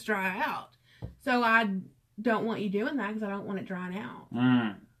it does dry out. So I don't want you doing that because I don't want it drying out. All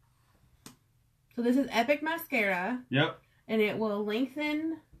right. So this is Epic Mascara. Yep. And it will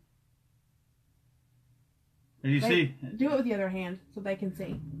lengthen. Did you see? Do it with the other hand so they can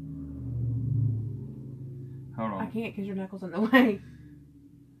see. Hold I on. can't because your knuckle's in the way.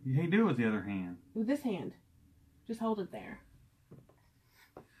 You can't do it with the other hand. With this hand. Just hold it there.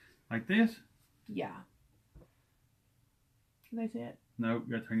 Like this? Yeah. Can they see it? No,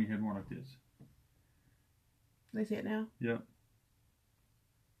 you got to turn your head more like this. Can they see it now? Yep.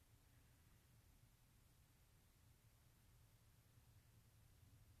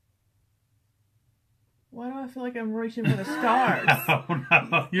 Why do I feel like I'm reaching for the stars? Oh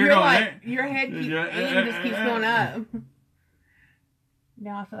no, You're like, your head keeps, aim just keeps going up.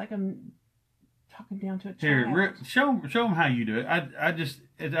 Now I feel like I'm talking down to a child. Here, Rick, show them how you do it.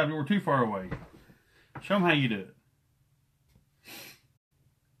 We're too far away. Show them how you do it.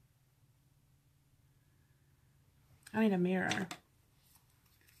 I need a mirror.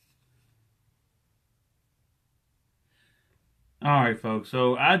 All right, folks.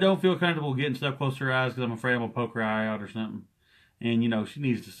 So I don't feel comfortable getting stuff close to her eyes because I'm afraid I'm going to poke her eye out or something. And, you know, she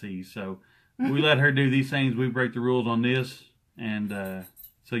needs to see. So we let her do these things. We break the rules on this. And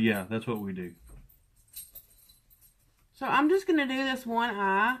so, yeah, that's what we do. So I'm just going to do this one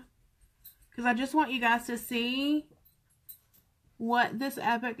eye because I just want you guys to see what this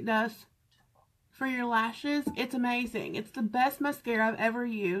Epic does for your lashes. It's amazing. It's the best mascara I've ever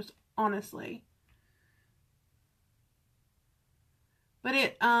used, honestly. But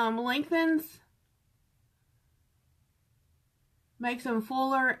it lengthens, makes them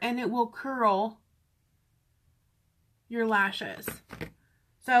fuller, and it will curl your lashes.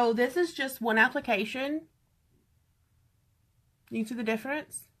 So this is just one application. You see the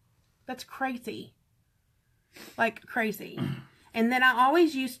difference? That's crazy. Like crazy. And then I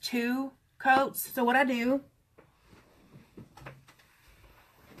always use 2 coats. So what I do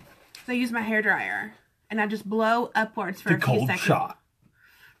is I use my hairdryer and I just blow upwards for a few seconds. Shot.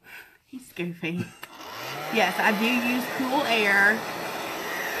 He's goofy. Yes, I do use cool air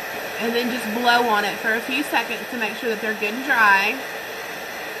and then just blow on it for a few seconds to make sure that they're good and dry.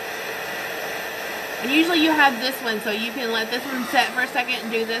 And usually you have this one, so you can let this one set for a second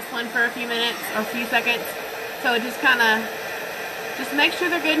and do this one for a few minutes or a few seconds. So it just kind of, just make sure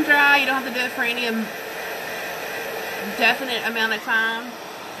they're good and dry. You don't have to do it for any definite amount of time.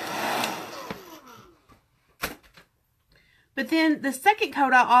 But then the second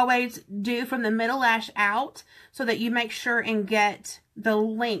coat I always do from the middle lash out so that you make sure and get the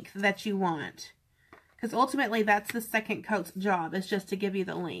length that you want. Because ultimately that's the second coat's job, is just to give you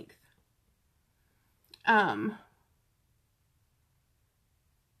the length.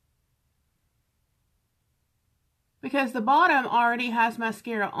 Because the bottom already has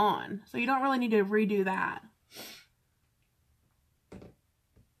mascara on, so you don't really need to redo that.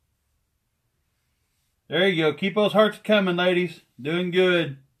 There you go. Keep those hearts coming, ladies. Doing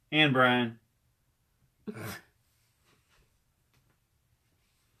good. And Brian.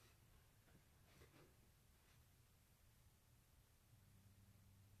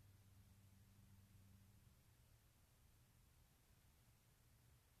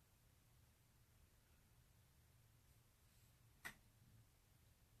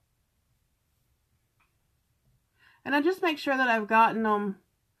 And I just make sure that I've gotten them.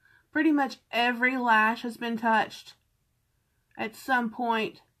 Pretty much every lash has been touched at some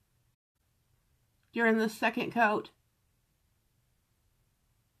point during the second coat.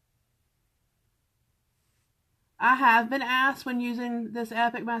 I have been asked when using this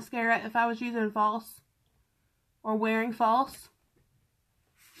Epic mascara if I was using false or wearing false.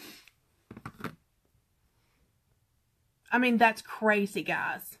 I mean, that's crazy,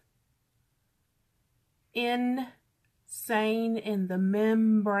 guys. Insane in the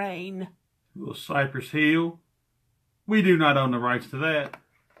membrane. Little Cypress Hill. We do not own the rights to that.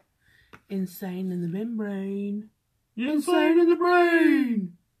 Insane in the membrane. Insane in the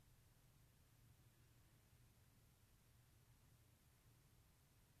brain.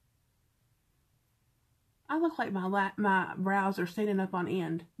 I look like my brows are standing up on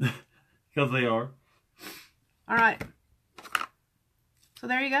end. Because they are. All right. So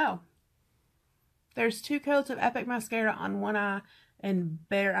there you go. There's 2 coats of Epic mascara on one eye and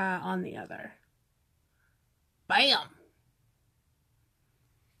bare eye on the other. Bam!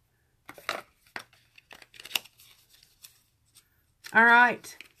 All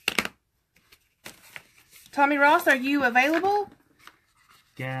right. Tommy Ross, are you available?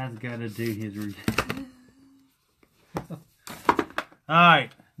 Guy's got to do his routine.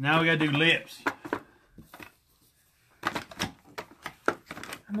 Alright, now we got to do lips.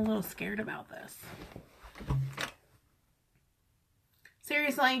 I'm a little scared about this.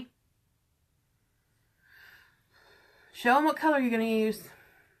 Seriously? Show them what color you're going to use.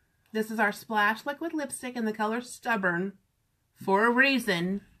 This is our Splash Liquid Lipstick in the color Stubborn. For a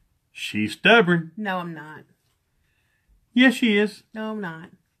reason. She's stubborn. No, I'm not. Yes, she is. No, I'm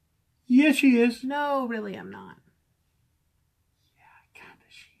not. Yes, she is. No, really, I'm not. Yeah, kind of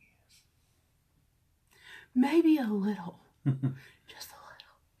she is. Maybe a little. Just a little.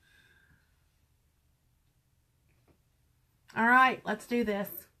 All right, let's do this.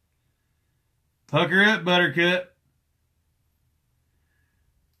 Pucker up, Buttercup.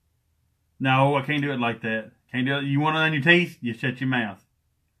 No, I can't do it like that. Can't do it. You want it on your teeth? You shut your mouth.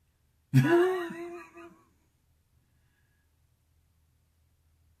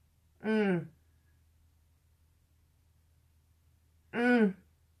 Mm. Mm.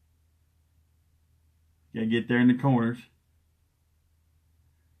 Gotta get there in the corners.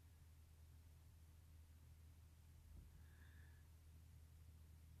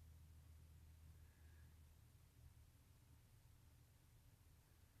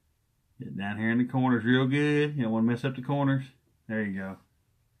 Get down here in the corners real good. You don't want to mess up the corners. There you go.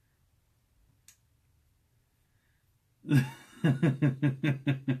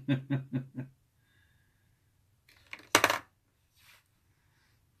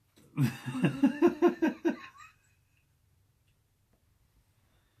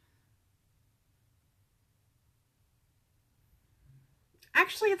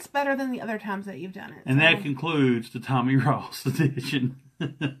 Actually, it's better than the other times that you've done it. And so. that concludes the Tommy Ross edition.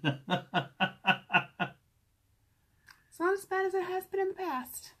 It's not as bad as it has been in the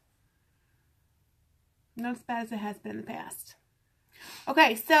past. Not as bad as it has been in the past.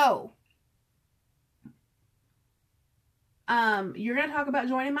 Okay, so you're going to talk about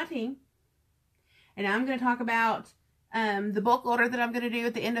joining my team. And I'm going to talk about the bulk order that I'm going to do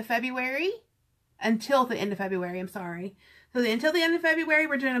at the end of February. Until the end of February, I'm sorry. So until the end of February,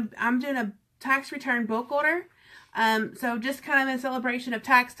 I'm doing a tax return bulk order. So just kind of in celebration of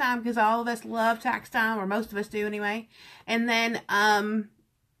tax time, because all of us love tax time, or most of us do anyway. And then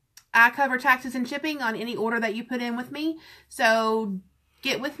I cover taxes and shipping on any order that you put in with me. So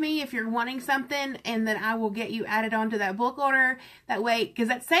get with me if you're wanting something, and then I will get you added onto that bulk order. That way, because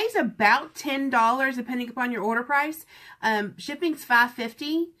that saves about $10 depending upon your order price. Shipping's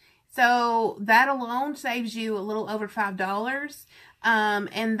 $5.50. So that alone saves you a little over $5.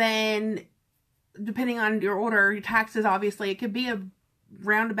 And then depending on your order, your taxes, obviously, it could be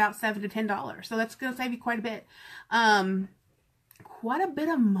around about $7 to $10. So that's going to save you quite a bit. Quite a bit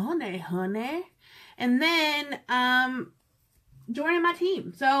of money, honey. And then joining my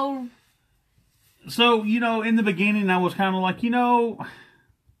team. So, you know, in the beginning, I was kind of like, you know,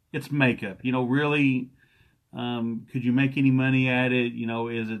 it's makeup. You know, really, could you make any money at it? You know,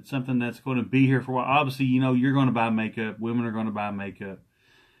 is it something that's going to be here for a while? Obviously, you know, you're going to buy makeup. Women are going to buy makeup.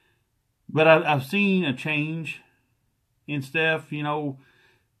 But I've seen a change in Steph, you know,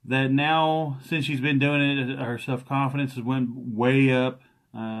 that now, since she's been doing it, her self-confidence has went way up.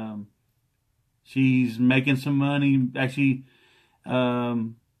 She's making some money. Actually,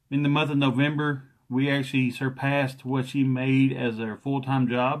 in the month of November, we actually surpassed what she made as her full-time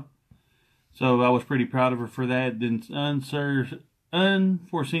job. So I was pretty proud of her for that. Then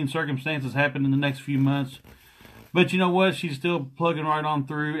unforeseen circumstances happened in the next few months. But you know what? She's still plugging right on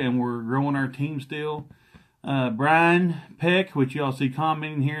through, and we're growing our team still. Brian Peck, which y'all see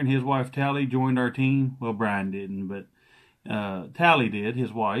commenting here, and his wife Tally joined our team. Well, Brian didn't, but Tally did,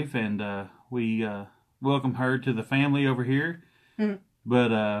 his wife, and we welcome her to the family over here. Mm-hmm.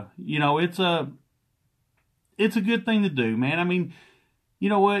 But you know, it's a good thing to do, man. I mean, you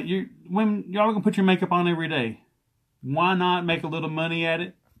know what? When y'all are gonna put your makeup on every day, why not make a little money at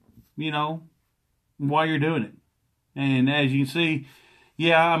it? You know, while you're doing it. And as you can see,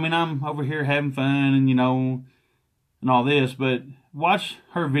 yeah, I mean, I'm over here having fun and, you know, and all this, but watch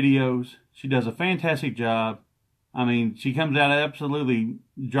her videos. She does a fantastic job. I mean, she comes out absolutely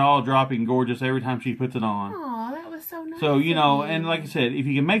jaw-dropping gorgeous every time she puts it on. Oh, that was so nice. So, you know, and like I said, if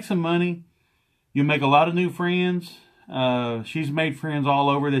you can make some money, you'll make a lot of new friends. She's made friends all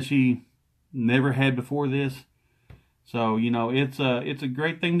over that she never had before this. So, you know, it's a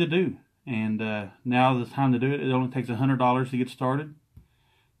great thing to do. And now the time to do it. It only takes $100 to get started.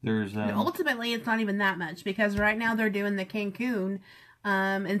 There's ultimately, it's not even that much, because right now they're doing the Cancun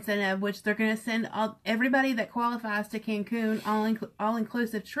incentive, which they're going to send everybody that qualifies to Cancun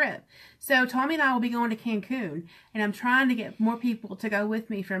all-inclusive trip. So Tommy and I will be going to Cancun, and I'm trying to get more people to go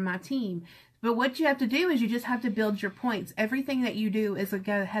with me from my team. But what you have to do is you just have to build your points. Everything that you do has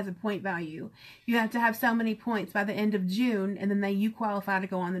a point value. You have to have so many points by the end of June, and then you qualify to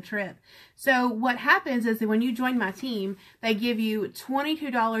go on the trip. So what happens is that when you join my team, they give you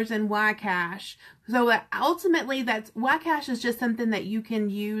 $22 in YCash. So ultimately, YCash is just something that you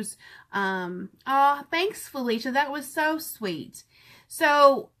can use. Thanks, Felicia. That was so sweet.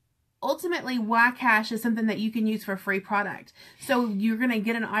 So ultimately, YCash is something that you can use for free product. So you're going to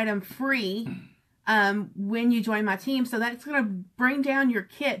get an item free when you join my team. So that's going to bring down your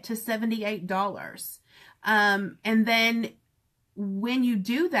kit to $78. And then when you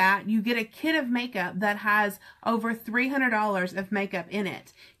do that, you get a kit of makeup that has over $300 of makeup in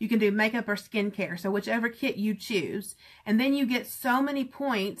it. You can do makeup or skincare, so whichever kit you choose. And then you get so many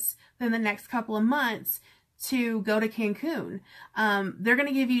points in the next couple of months. to go to Cancun. They're going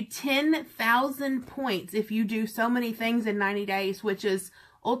to give you 10,000 points if you do so many things in 90 days, which is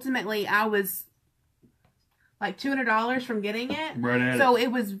ultimately, I was like $200 from getting it. Right at So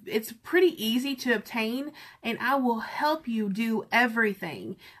it. it's pretty easy to obtain, and I will help you do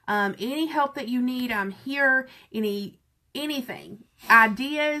everything. Any help that you need, I'm here. Anything,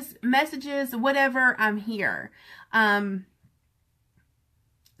 ideas, messages, whatever, I'm here.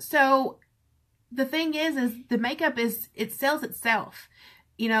 So the thing is the makeup it sells itself.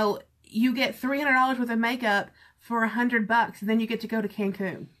 You know, you get $300 worth of makeup for $100, and then you get to go to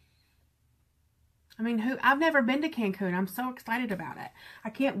Cancun. I mean, I've never been to Cancun. I'm so excited about it.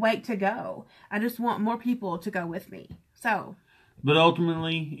 I can't wait to go. I just want more people to go with me. So, But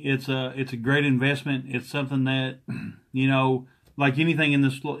ultimately, it's a great investment. It's something that, you know, like anything in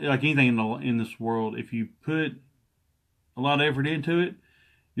this world, if you put a lot of effort into it,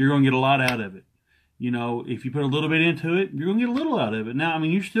 you're going to get a lot out of it. You know, if you put a little bit into it, you're going to get a little out of it. Now, I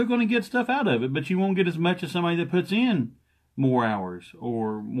mean, you're still going to get stuff out of it, but you won't get as much as somebody that puts in more hours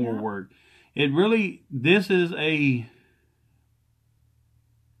or more work. This is I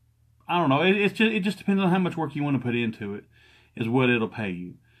don't know. It just depends on how much work you want to put into it, is what it'll pay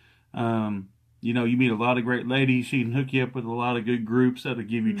you. You know, you meet a lot of great ladies. She can hook you up with a lot of good groups that'll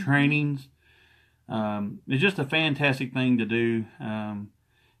give you trainings. It's just a fantastic thing to do.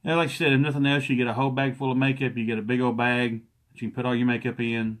 And like you said, if nothing else, you get a whole bag full of makeup. You get a big old bag that you can put all your makeup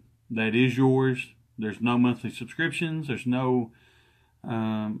in. That is yours. There's no monthly subscriptions. There's no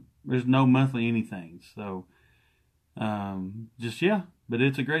monthly anything. So, but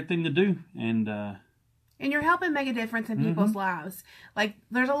it's a great thing to do. And you're helping make a difference in people's lives. Like,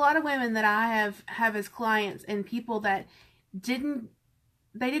 there's a lot of women that I have as clients, and people that didn't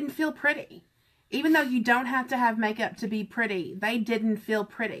feel pretty. Even though you don't have to have makeup to be pretty, they didn't feel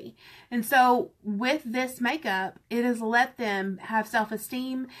pretty. And so with this makeup, it has let them have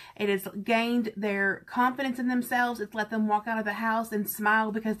self-esteem. It has gained their confidence in themselves. It's let them walk out of the house and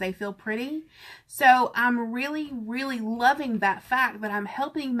smile because they feel pretty. So I'm really, really loving that fact that I'm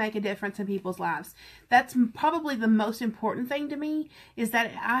helping make a difference in people's lives. That's probably the most important thing to me, is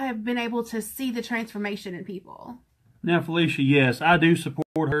that I have been able to see the transformation in people. Now, Felicia, yes, I do support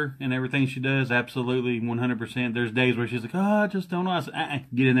her and everything she does. Absolutely, 100%. There's days where she's like, I just don't know. I said,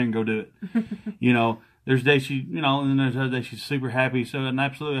 get in there and go do it. You know, there's days and there's other days she's super happy. So, and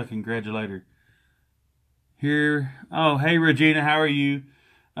absolutely, I congratulate her. Hey, Regina, how are you?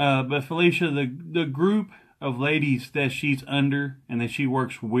 But Felicia, the group of ladies that she's under and that she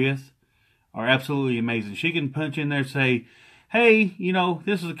works with are absolutely amazing. She can punch in there and say, hey, you know,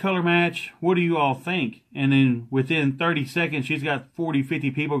 this is a color match. What do you all think? And then within 30 seconds, she's got 40,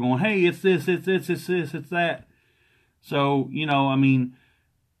 50 people going, hey, it's this, it's this, it's this, it's that. So, you know, I mean,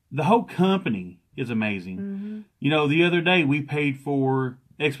 the whole company is amazing. You know, the other day we paid for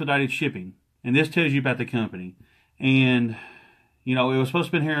expedited shipping. And this tells you about the company. And, you know, it was supposed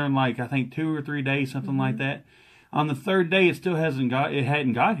to be here in like, I think 2 or 3 days, something like that. On the third day, it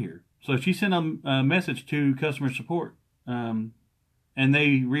hadn't got here. So she sent a message to customer support. And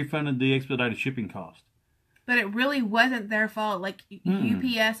they refunded the expedited shipping cost. But it really wasn't their fault. Like,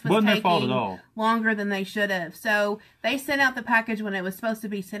 UPS was Wasn't their fault at taking all. longer than they should have. So they sent out the package when it was supposed to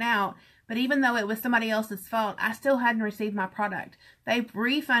be sent out. But even though it was somebody else's fault, I still hadn't received my product. They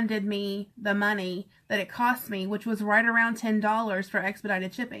refunded me the money that it cost me, which was right around $10 for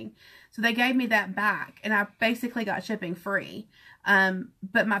expedited shipping. So they gave me that back, and I basically got shipping free.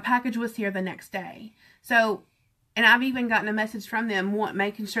 But my package was here the next day. So, and I've even gotten a message from them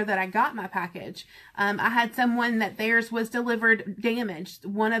making sure that I got my package. I had someone that theirs was delivered damaged.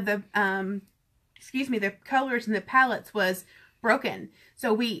 One of the, the colors in the palettes was broken.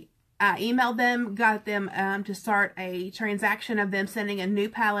 So I emailed them, got them to start a transaction of them sending a new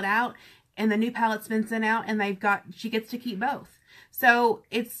palette out, and the new palette's been sent out, and she gets to keep both. So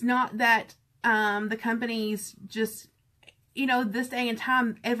it's not that the companies just, you know, this day and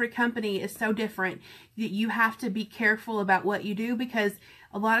time, every company is so different that you have to be careful about what you do, because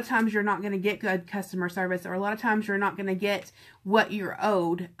a lot of times you're not going to get good customer service, or a lot of times you're not going to get what you're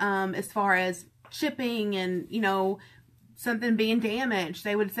owed as far as shipping and, you know, something being damaged.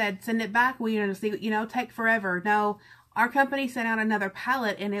 They would have said, send it back. We take forever. No, our company sent out another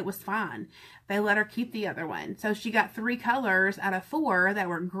palette and it was fine. They let her keep the other one. So she got 3 colors out of 4 that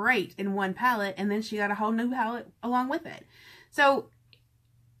were great in one palette, and then she got a whole new palette along with it. So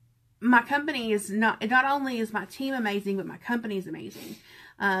my company is not only is my team amazing, but my company is amazing.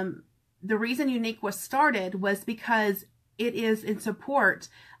 The reason Younique was started was because it is in support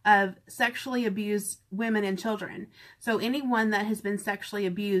of sexually abused women and children. So anyone that has been sexually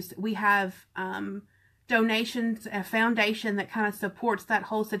abused, we have donations, a foundation that kind of supports that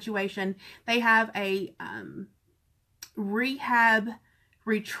whole situation. They have a rehab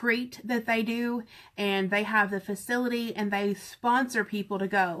retreat that they do, and they have the facility, and they sponsor people to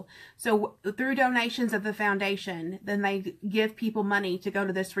go. So through donations of the foundation, then they give people money to go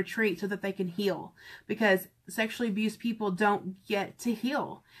to this retreat so that they can heal, because sexually abused people don't get to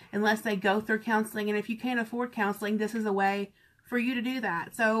heal unless they go through counseling. And if you can't afford counseling, this is a way for you to do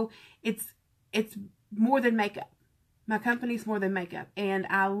that. So it's more than makeup. My company's more than makeup, and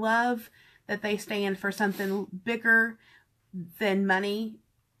I love that they stand for something bigger than money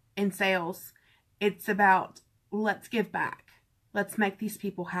and sales. It's about, let's give back. Let's make these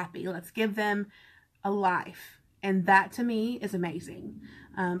people happy. Let's give them a life. And that to me is amazing,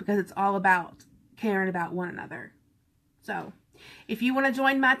 because it's all about caring about one another. So if you want to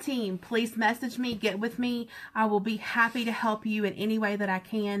join my team, please message me, get with me. I will be happy to help you in any way that I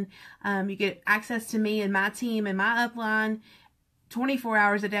can. You get access to me and my team and my upline 24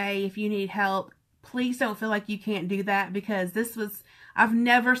 hours a day if you need help. Please don't feel like you can't do that, because I've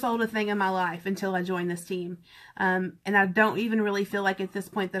never sold a thing in my life until I joined this team. And I don't even really feel like at this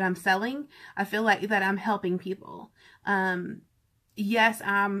point that I'm selling. I feel like that I'm helping people. Yes,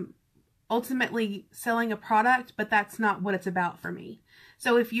 I'm ultimately selling a product, but that's not what it's about for me.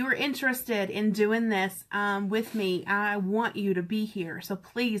 So if you're interested in doing this with me, I want you to be here. So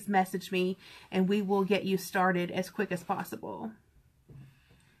please message me, and we will get you started as quick as possible.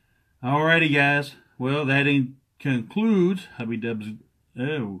 Alrighty, guys. Well, that concludes Hubby Dub's.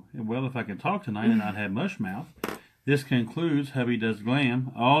 Oh, well, if I could talk tonight and not have mush mouth. This concludes Hubby Does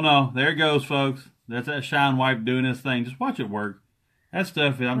Glam. Oh no, there it goes, folks. That's that shine wipe doing this thing. Just watch it work. That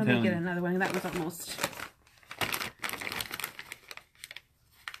stuff, I'm telling you. Let me get another one. That was almost.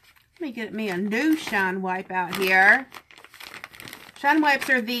 Let me get me a new shine wipe out here. Shine wipes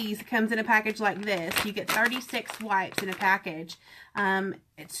are these. It comes in a package like this. You get 36 wipes in a package.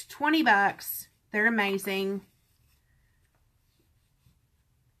 It's $20. They're amazing.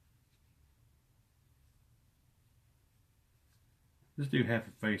 Just do half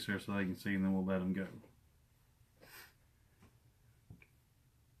a face there so they can see, and then we'll let them go.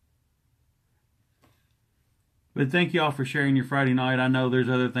 But thank you all for sharing your Friday night. I know there's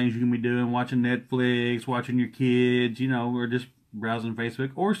other things you can be doing, watching Netflix, watching your kids, you know, or just browsing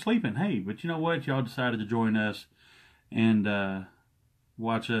Facebook or sleeping. Hey, but you know what? Y'all decided to join us and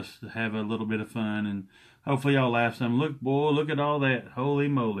watch us have a little bit of fun, and hopefully y'all laugh some. Look, boy, look at all that. Holy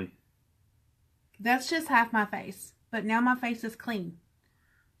moly. That's just half my face, but now my face is clean.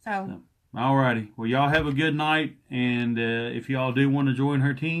 So alrighty. Well, y'all have a good night, and if y'all do want to join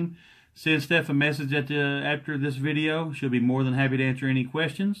her team, send Steph a message after this video. She'll be more than happy to answer any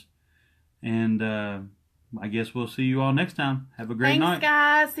questions. And I guess we'll see you all next time. Have a great night. Thanks,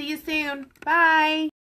 guys. See you soon. Bye.